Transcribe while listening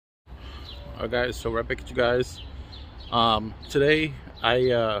Guys, so right back at you guys. Today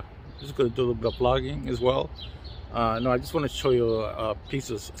I just gonna do a little bit of vlogging as well. No, I just want to show you a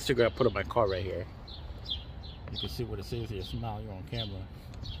piece of cigarette I put in my car right here. You can see what it says here. Smile, you're on camera.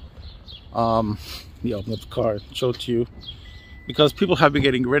 Yeah, open up the car, show it to you, because people have been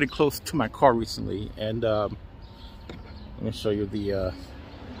getting really close to my car recently, and let me show you the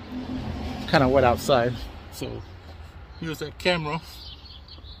kind of wet outside. So here's that camera.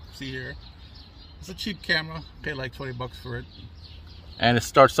 See here, it's a cheap camera. Paid like 20 bucks for it, and it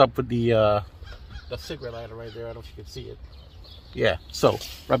starts up with the cigarette lighter right there. I don't know if you can see it. Yeah. So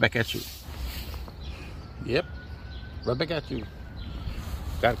right back at you. Yep. Right back at you.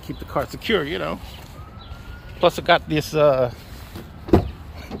 Got to keep the car secure, you know. Plus, I got this right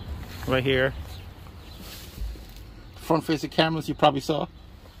here. Front-facing cameras you probably saw.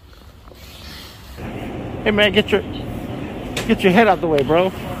 Hey man, get your head out the way, bro.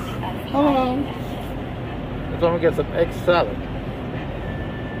 Hello. We're gonna get some egg salad.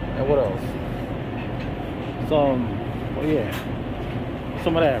 And what else? Oh yeah,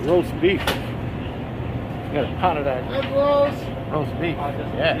 some of that roast beef. You got a pound of that roast beef.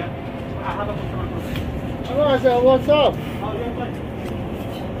 Yeah. Hello, I said, what's up?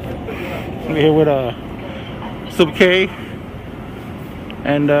 We're here with Super K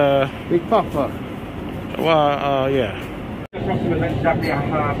and Big Papa. well, yeah.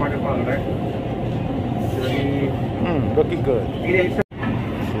 Looking good.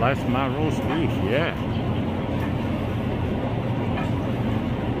 Slice my roast beef, yeah.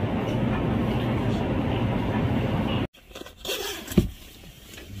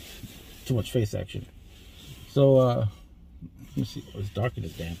 Too much face action. So let me see. It's dark in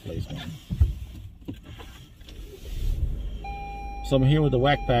this damn place, man. So I'm here with the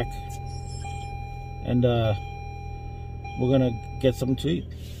Whack Pack, and we're gonna get something to eat.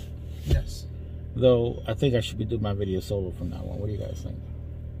 Yes. Though I think I should be doing my video solo from now on. What do you guys think?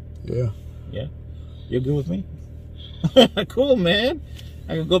 Yeah. Yeah? You're good with me? Cool, man.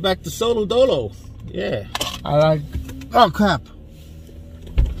 I can go back to solo dolo. Yeah. I like. Oh crap.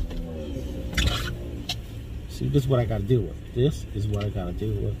 See, this is what I gotta deal with. This is what I gotta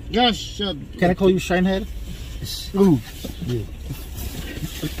deal with. Yes, shut. Can I call you Shinehead? Ooh. You.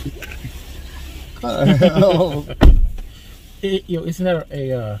 Oh. Yo, isn't that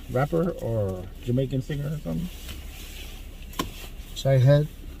a rapper or Jamaican singer or something? Say head.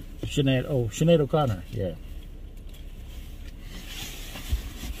 Sinead O'Connor, yeah.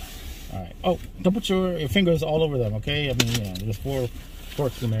 Alright. Oh, don't put your fingers all over them, okay? I mean, you know, there's 4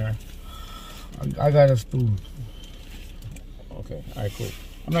 forks in there. I got a spoon. Okay, alright, cool.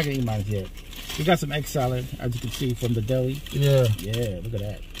 I'm not gonna eat mine yet. We got some egg salad, as you can see from the deli. Yeah. Yeah, look at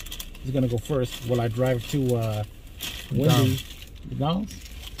that. He's gonna go first while I drive to Wendy. McDonald's?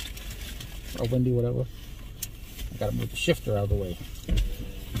 Or Wendy, whatever. I gotta move the shifter out of the way.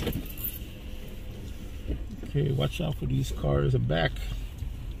 Okay, watch out for these cars in back.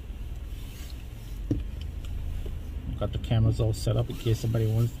 Got the cameras all set up in case somebody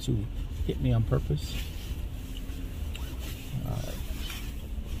wants to hit me on purpose. Alright.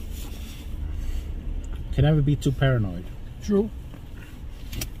 Can never be too paranoid. True.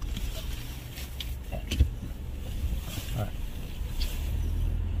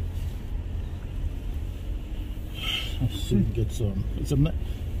 Let's see if we can get some.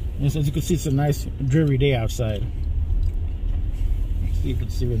 As you can see, it's a nice dreary day outside. Let's see if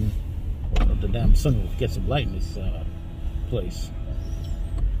it's even the damn sun will get some light in this place.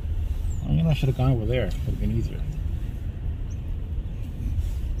 I mean, I should have gone over there. Would have been easier.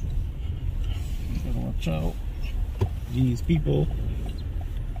 Gotta watch out. These people.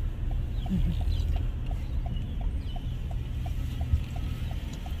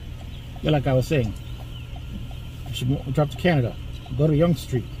 Yeah, like I was saying. You should drop to Canada. Go to Yonge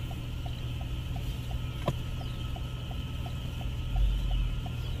Street.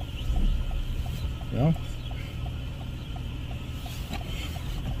 You know?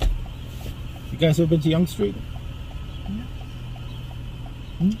 You guys ever been to Yonge Street?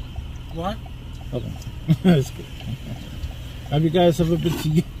 Hmm? What? Okay. That's good. Have you guys ever been to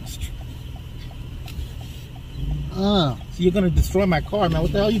Yonge Street? So you're gonna destroy my car, man.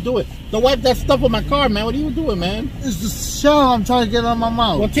 What the hell are you doing? Don't wipe that stuff on my car, man. What are you doing, man? It's the shell I'm trying to get out of my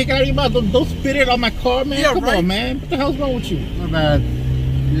mouth. Well, take it out of your mouth. Don't spit it on my car, man. Yeah, Come right. on, man. What the hell's wrong with you? My bad.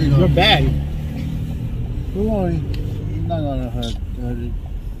 Here you go. You're bad. Don't worry. You're not gonna hurt it.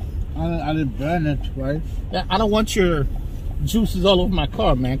 I didn't burn it, right? Yeah, I don't want your juices all over my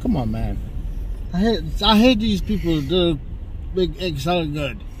car, man. Come on, man. I hate these people. They're big egg salad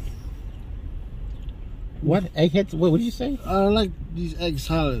good. What? Eggheads? What did you say? I like these egg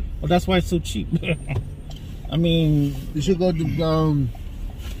salad. Well, that's why it's so cheap. I mean, You should go to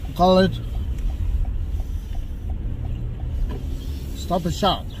call it Stop and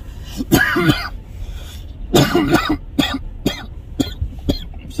Shop.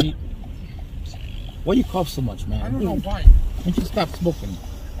 see, why you cough so much, man? I don't know why. Why don't you stop smoking?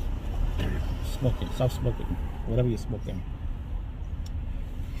 Stop smoking. Whatever you're smoking.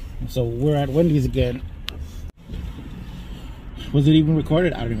 So we're at Wendy's again. Was it even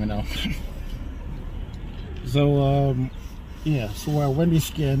recorded? I don't even know. So, yeah, so we're at Wendy's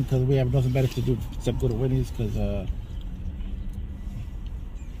again because we have nothing better to do except go to Wendy's because, let's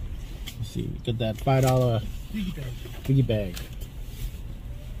see, we get that $5 piggy bag.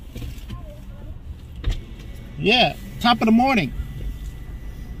 Yeah, top of the morning.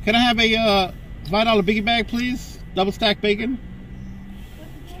 Can I have a $5 biggie bag, please? Double stack bacon.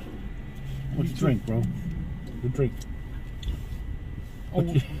 What you drink, bro? What drink? Oh,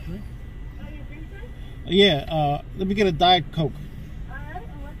 What you- Yeah, let me get a Diet Coke. Alright, and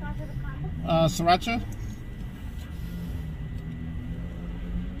what's after the combo? Sriracha?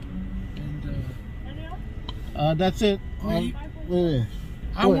 Any else? That's it. wait.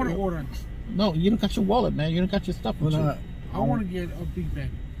 I want to order. No, you don't got your wallet, man. You don't got your stuff with you. I want to get a big bag.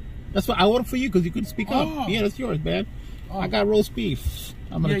 That's what I ordered for you because you couldn't speak up. Oh. Yeah, that's yours, man. Oh. I got roast beef.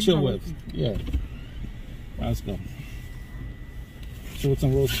 I'm gonna Yeah, you chill got with. roast beef. Yeah. Right, let's go. Chill with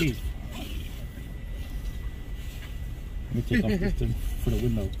some roast beef. Let me take off this thing for the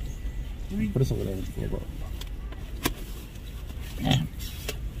window. Put this over there on the floor, bro. Damn.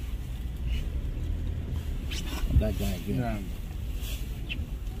 I'm that guy again.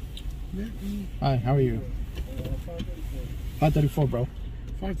 Hi, how are you? 534, bro.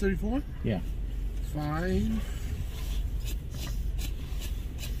 534? Yeah. 5.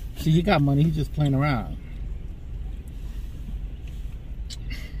 See, he got money. He's just playing around.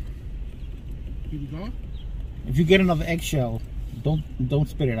 Here we go. If you get another eggshell, don't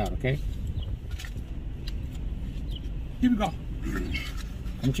spit it out, okay? Here we go.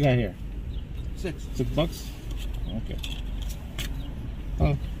 How much you got here? 6. $6? Okay.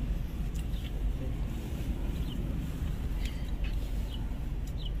 Oh.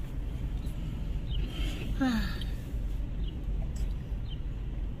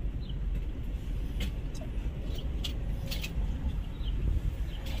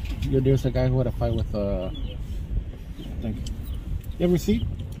 There's a guy who had a fight with thank you. You have a receipt?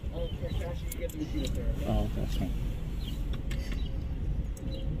 Oh, okay, that's fine.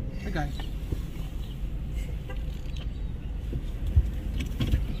 Hi, guys.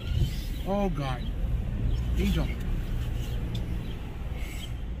 Oh, God. Angel.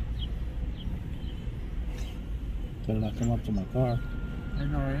 Better not come up to my car. I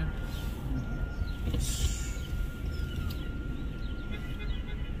know, right?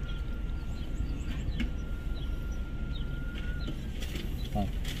 Fine.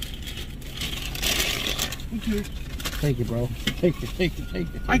 Thank you. Take it, bro. Take it, take it,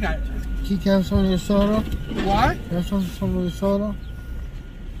 take it. I got it. Can you have some of your soda? What? Have some of your soda?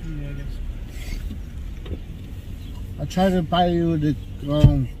 Yeah, I guess. I tried to buy you the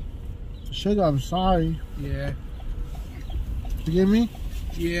sugar. I'm sorry. Yeah. Forgive me?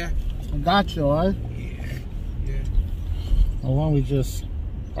 Yeah. I got you, alright? Yeah. Well, why don't we just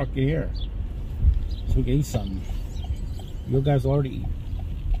park it here so we can eat something? You guys already eat.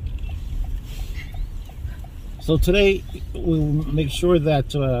 So today we'll make sure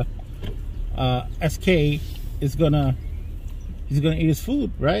that SK is gonna eat his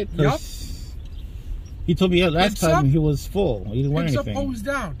food, right? 'Cause he told me last Picks time up? he was full. He didn't want Picks up, anything. always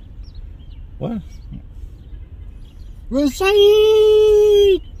down. What? Recite!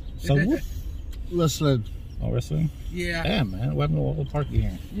 So what? Listen, Oh, wrestling? Yeah. Damn, man. What happened to all the parking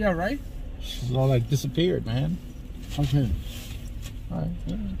here? Yeah, right? It's all like disappeared, man. okay. All right,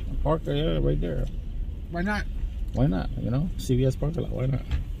 yeah. Park there, yeah, right there. Why not? Why not? You know, CVS parking lot. Why not?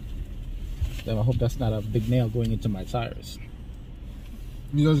 Then I hope that's not a big nail going into my tires.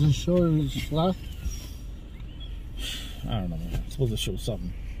 He doesn't show his left. I don't know, man. It's supposed to show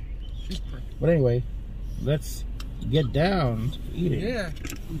something. Super. But anyway, let's get down to eating. Yeah.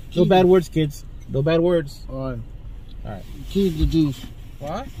 No bad words, kids. No bad words. Alright. Alright. Keep the juice.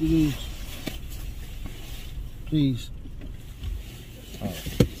 What? The juice. Please. Alright.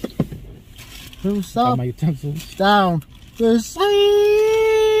 Thumbs Got up. my utensils. Down. Recite!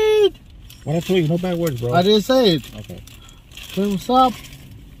 What I told you, no bad words, bro. I didn't say it. Okay. Thumbs up.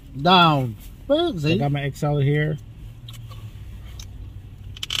 Down. I See? got my egg salad here.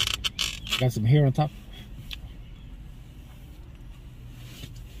 Got some hair on top.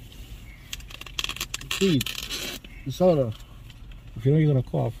 sweet. The soda. If you know you're gonna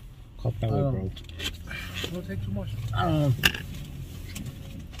cough that way, Oh. bro. Don't take too much.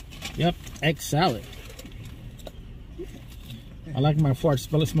 Yep, egg salad. I like my fart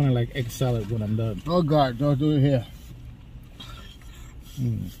smelling like egg salad when I'm done. Oh God, don't do it here.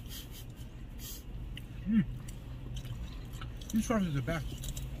 These sauces are the best.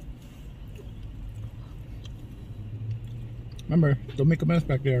 Remember, don't make a mess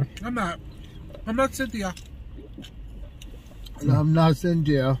back there. I'm not Cynthia. And I'm not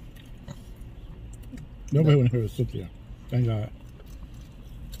Cynthia. Nobody want to hear Cynthia. Thank God.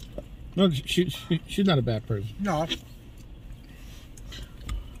 No, she's not a bad person. No.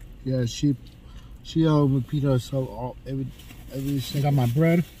 Yeah, she repeat herself all every I single. got my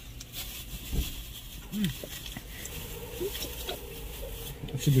bread.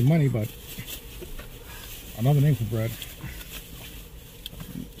 It should be money, but another name for bread.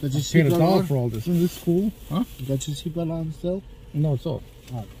 Got I your paid seatbelt $1 on? for all this. Isn't this cool? Huh? You got your seatbelt on still? No, it's off.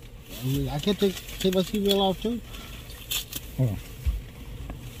 I can't take my seatbelt off too. Hold on.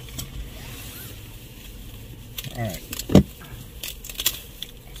 All right.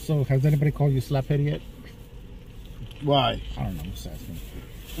 So, has anybody called you slaphead yet? Why? I don't know. I'm just asking.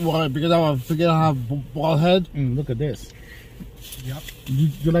 Why? Because I forget I have a bald head. Look at this. Yep.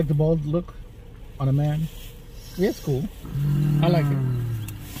 You like the bald look on a man? Yeah, it's cool. I like it.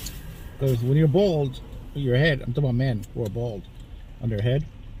 Because when you're bald, your head, I'm talking about men who are bald on their head,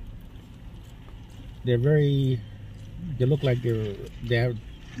 they look like they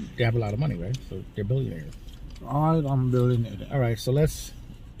have a lot of money, right? So they're billionaires. All right, I'm building it. All right, so let's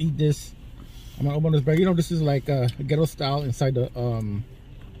eat this. I'm gonna open this bag. You know, this is like ghetto style inside the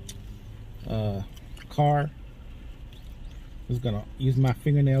car. Just gonna use my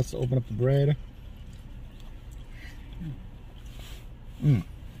fingernails to open up the bread.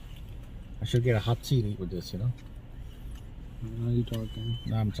 I should get a hot tea to eat with this, you know. Now you talking.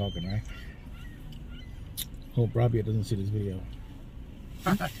 Now I'm talking, right? Hope Rabia doesn't see this video.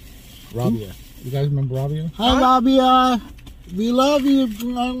 Rabia. You guys remember Rabia? Hi, Rabia. We love you.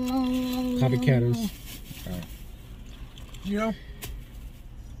 Copycatters. All right. You know,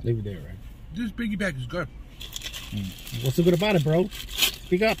 Leave it there, right? this biggie bag is good. What's so good about it, bro?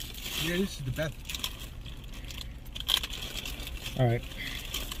 Speak up. Yeah, this is the best. All right.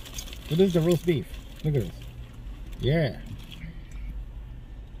 So this is the roast beef. Look at this. Yeah.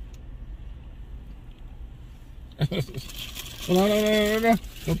 No.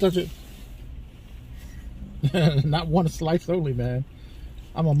 Don't touch it. Not one slice only, man.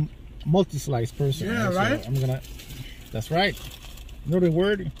 I'm a multi-slice person. Yeah, So right? I'm gonna. That's right. You know the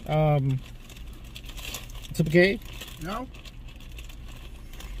word? Typical. No?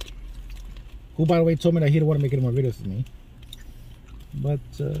 Who, by the way, told me that he didn't want to make any more videos with me. But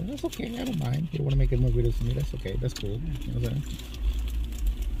that's okay. I don't mind. He don't want to make any more videos with me. That's okay. That's cool. You know what I'm saying?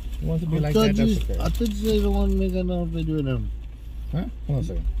 He wants to be like that. That's okay. I thought you said you don't want to make another video with him. Huh? Hold on a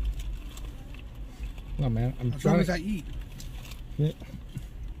second. No, man. I'm As trying long as to. I eat. Yeah.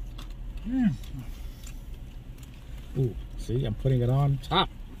 Ooh, see, I'm putting it on top.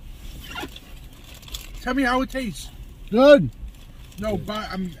 Tell me how it tastes. Good. No,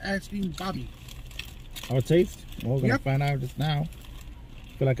 I'm asking Bobby. How it tastes? Well, we're gonna Yep. find out just now.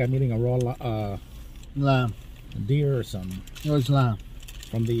 I feel like I'm eating a raw Lamb. deer or something No, it's lamb.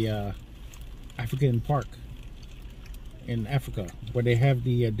 from the African park in Africa, where they have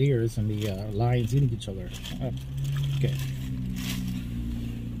the deers and the lions eating each other. Okay.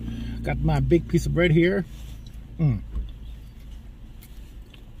 Got my big piece of bread here.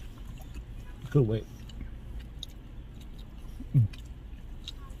 Good wait.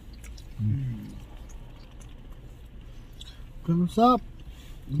 Comes up,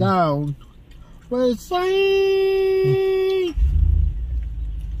 down, we're saying.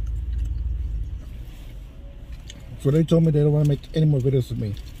 So they told me they don't want to make any more videos with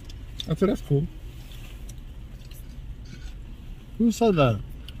me. I said, that's cool. Who said that?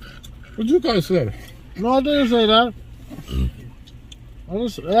 What you guys said? No, I didn't say that. I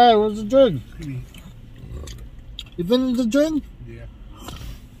just, hey, what's the drink? You finished the drink? Yeah.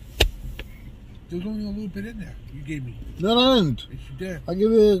 There's only a little bit in there you gave me. No, I didn't. Yes, you did. I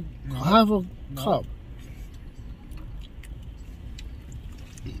give you No. half a No. cup.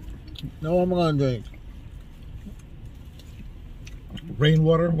 No, I'm gonna drink.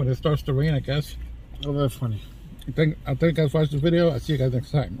 Rainwater when it starts to rain, I guess. Oh, that's funny. I think you guys watched the video. I'll see you guys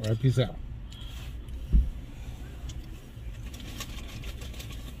next time. All right, peace out.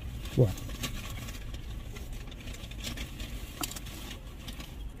 What?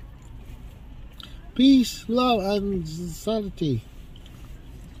 Peace, love, and sanity.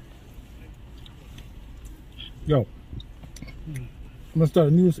 Yo, I'm gonna start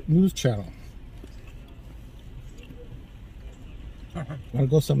a news channel. I'm gonna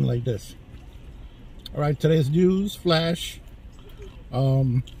go something like this. All right, today's news flash.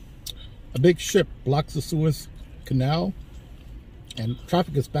 A big ship blocks the Suez Canal, and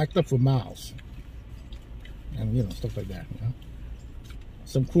traffic is backed up for miles, and you know, stuff like that. You know,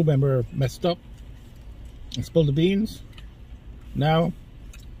 some crew member messed up and spilled the beans. Now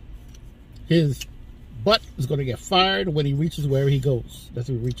his butt is going to get fired when he reaches wherever he goes. That's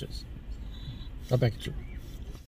where he reaches. I'll back at you.